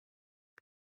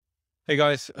Hey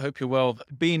guys, hope you're well.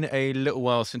 Been a little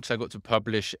while since I got to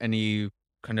publish any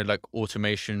kind of like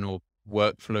automation or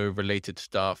workflow related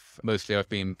stuff. Mostly I've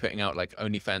been putting out like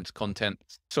OnlyFans content.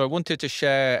 So I wanted to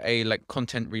share a like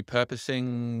content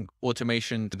repurposing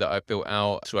automation that I've built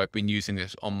out. So I've been using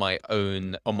this on my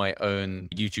own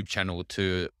YouTube channel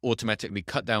to automatically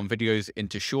cut down videos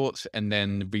into shorts and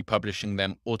then republishing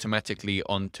them automatically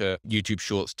onto YouTube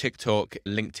Shorts, TikTok,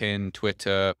 LinkedIn,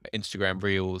 Twitter, Instagram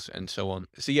Reels, and so on.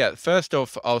 So yeah, first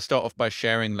off, I'll start off by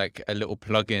sharing like a little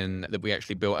plugin that we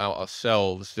actually built out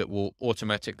ourselves that will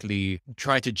automatically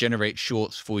try to generate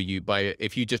shorts for you by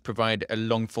if you just provide a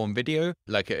long form video,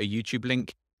 like a YouTube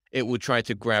link, it will try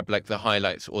to grab like the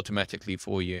highlights automatically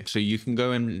for you. So you can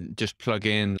go and just plug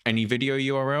in any video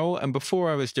URL. And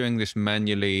before I was doing this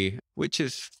manually, which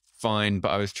is fine, but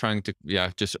I was trying to,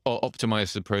 just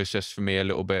optimize the process for me a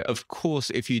little bit. Of course,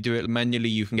 if you do it manually,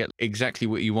 you can get exactly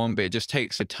what you want, but it just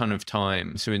takes a ton of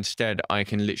time. So instead, I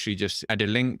can literally just add a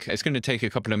link. It's going to take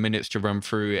a couple of minutes to run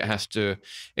through. It has to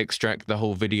extract the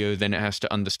whole video, then it has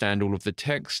to understand all of the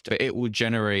text, but it will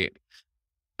generate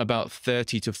about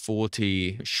 30 to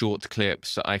 40 short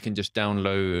clips that I can just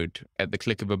download at the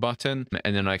click of a button,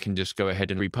 and then I can just go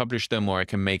ahead and republish them, or I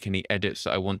can make any edits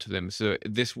that I want to them. So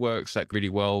this works like really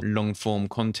well. Long form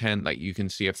content, like you can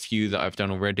see a few that I've done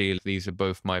already. These are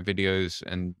both my videos,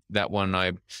 and that one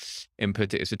I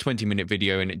input it. It's a 20-minute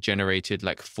video and it generated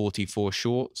like 44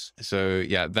 shorts. So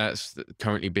yeah, that's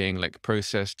currently being like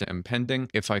processed and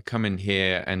pending. If I come in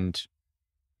here and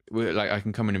I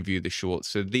can come in and view the shorts.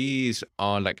 So these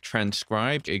are like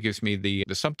transcribed. It gives me the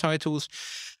subtitles,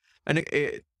 and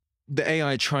the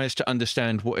AI tries to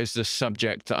understand what is the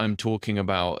subject that I'm talking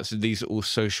about. So these are all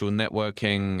social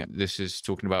networking. This is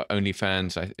talking about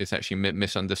OnlyFans. It's actually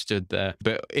misunderstood there.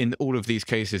 But in all of these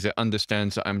cases, it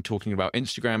understands that I'm talking about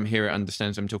Instagram. Here it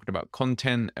understands I'm talking about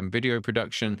content and video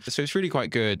production. So it's really quite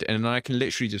good. And I can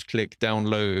literally just click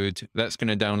download. That's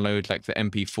going to download like the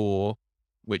MP4,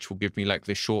 which will give me like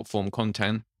the short form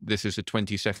content. This is a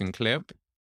 20-second clip.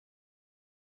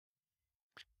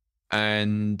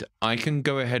 And I can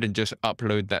go ahead and just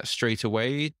upload that straight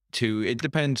away to, it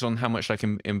depends on how much like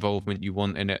involvement you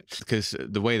want in it. Because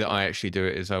the way that I actually do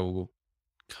it is I will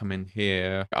come in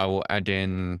here, I will add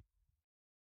in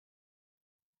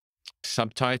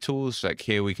subtitles. Like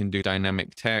here we can do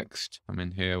dynamic text. I'm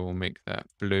in here, we'll make that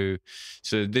blue.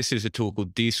 So this is a tool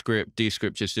called Descript.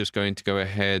 Descript is just going to go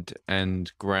ahead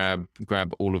and grab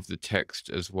all of the text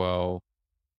as well.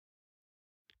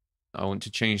 I want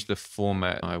to change the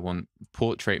format. I want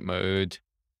portrait mode.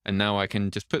 And now I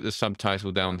can just put the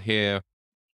subtitle down here.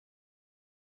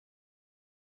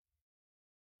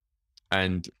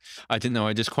 And I don't know,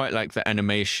 I just quite like the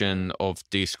animation of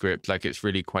Descript. Like it's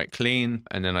really quite clean.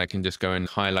 And then I can just go and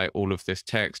highlight all of this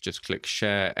text, just click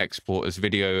share, export as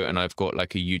video. And I've got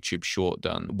like a YouTube short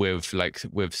done with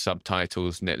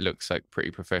subtitles, and it looks like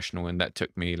pretty professional. And that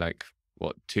took me like,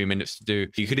 2 minutes to do.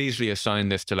 You could easily assign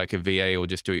this to like a VA or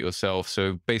just do it yourself.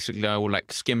 So basically I will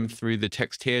like skim through the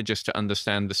text here just to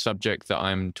understand the subject that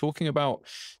I'm talking about,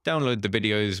 download the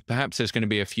videos. Perhaps there's going to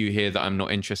be a few here that I'm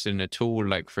not interested in at all.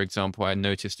 Like for example, I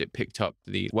noticed it picked up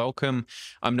the welcome.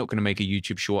 I'm not going to make a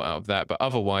YouTube short out of that, but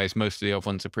otherwise most of the other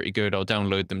ones are pretty good. I'll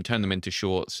download them, turn them into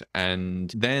shorts,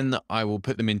 and then I will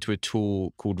put them into a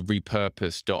tool called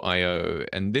repurpose.io.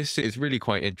 And this is really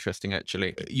quite interesting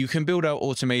actually. You can build out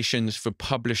automations for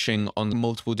publishing on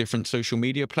multiple different social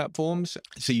media platforms.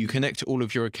 So you connect all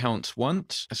of your accounts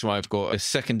once. So I've got a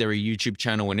secondary YouTube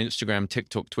channel on Instagram,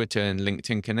 TikTok, Twitter, and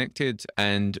LinkedIn connected.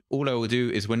 And all I will do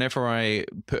is whenever I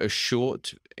put a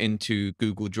short into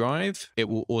Google Drive, it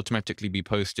will automatically be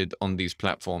posted on these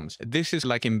platforms. This is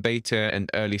like in beta and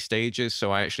early stages.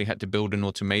 So I actually had to build an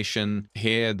automation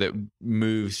here that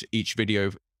moves each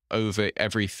video over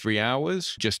every 3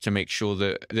 hours just to make sure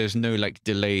that there's no like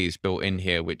delays built in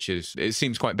here, which is, it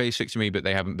seems quite basic to me, but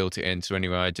they haven't built it in. So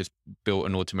anyway, I just built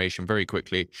an automation very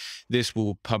quickly. This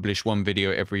will publish one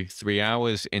video every 3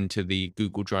 hours into the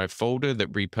Google Drive folder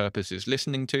that Repurpose is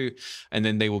listening to. And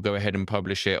then they will go ahead and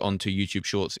publish it onto YouTube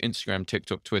Shorts, Instagram,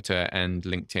 TikTok, Twitter, and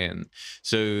LinkedIn.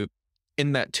 So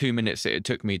in that 2 minutes that it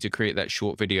took me to create that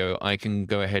short video, I can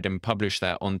go ahead and publish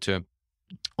that onto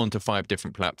 5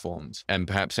 different platforms. And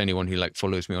perhaps anyone who like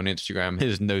follows me on Instagram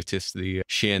has noticed the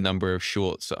sheer number of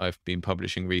shorts that I've been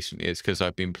publishing recently. It's because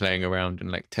I've been playing around and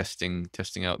like testing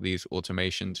out these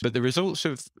automations. But the results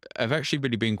have actually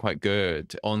really been quite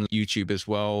good on YouTube as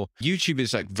well. YouTube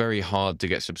is like very hard to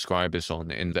get subscribers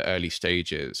on in the early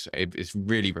stages. It's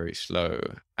really, very slow.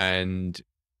 And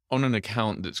on an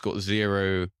account that's got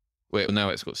now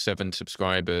it's got 7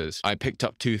 subscribers. I picked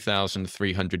up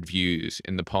 2,300 views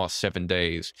in the past 7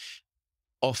 days.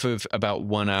 off of about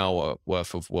 1 hour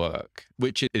worth of work,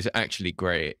 which is actually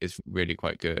great. It's really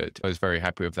quite good. I was very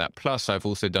happy with that. Plus, I've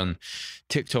also done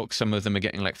TikTok. Some of them are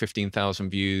getting like 15,000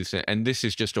 views. And this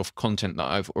is just off content that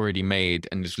I've already made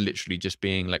and is literally just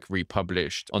being like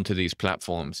republished onto these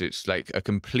platforms. It's like a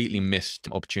completely missed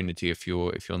opportunity if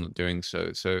you're not doing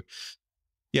so. So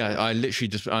yeah, I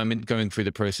literally going through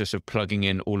the process of plugging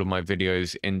in all of my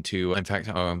videos into, in fact,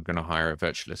 I'm going to hire a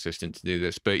virtual assistant to do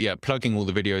this, but yeah, plugging all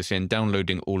the videos in,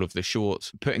 downloading all of the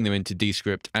shorts, putting them into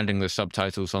Descript, adding the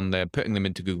subtitles on there, putting them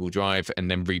into Google Drive, and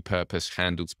then repurpose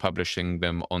handles, publishing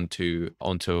them onto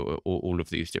all of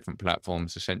these different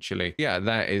platforms, essentially. Yeah,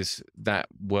 that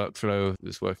workflow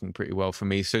is working pretty well for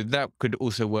me. So that could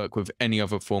also work with any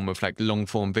other form of like long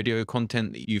form video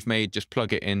content that you've made. Just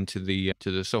plug it into the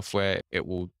software. It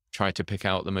will try to pick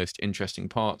out the most interesting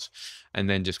parts and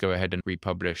then just go ahead and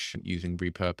republish using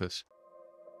repurpose.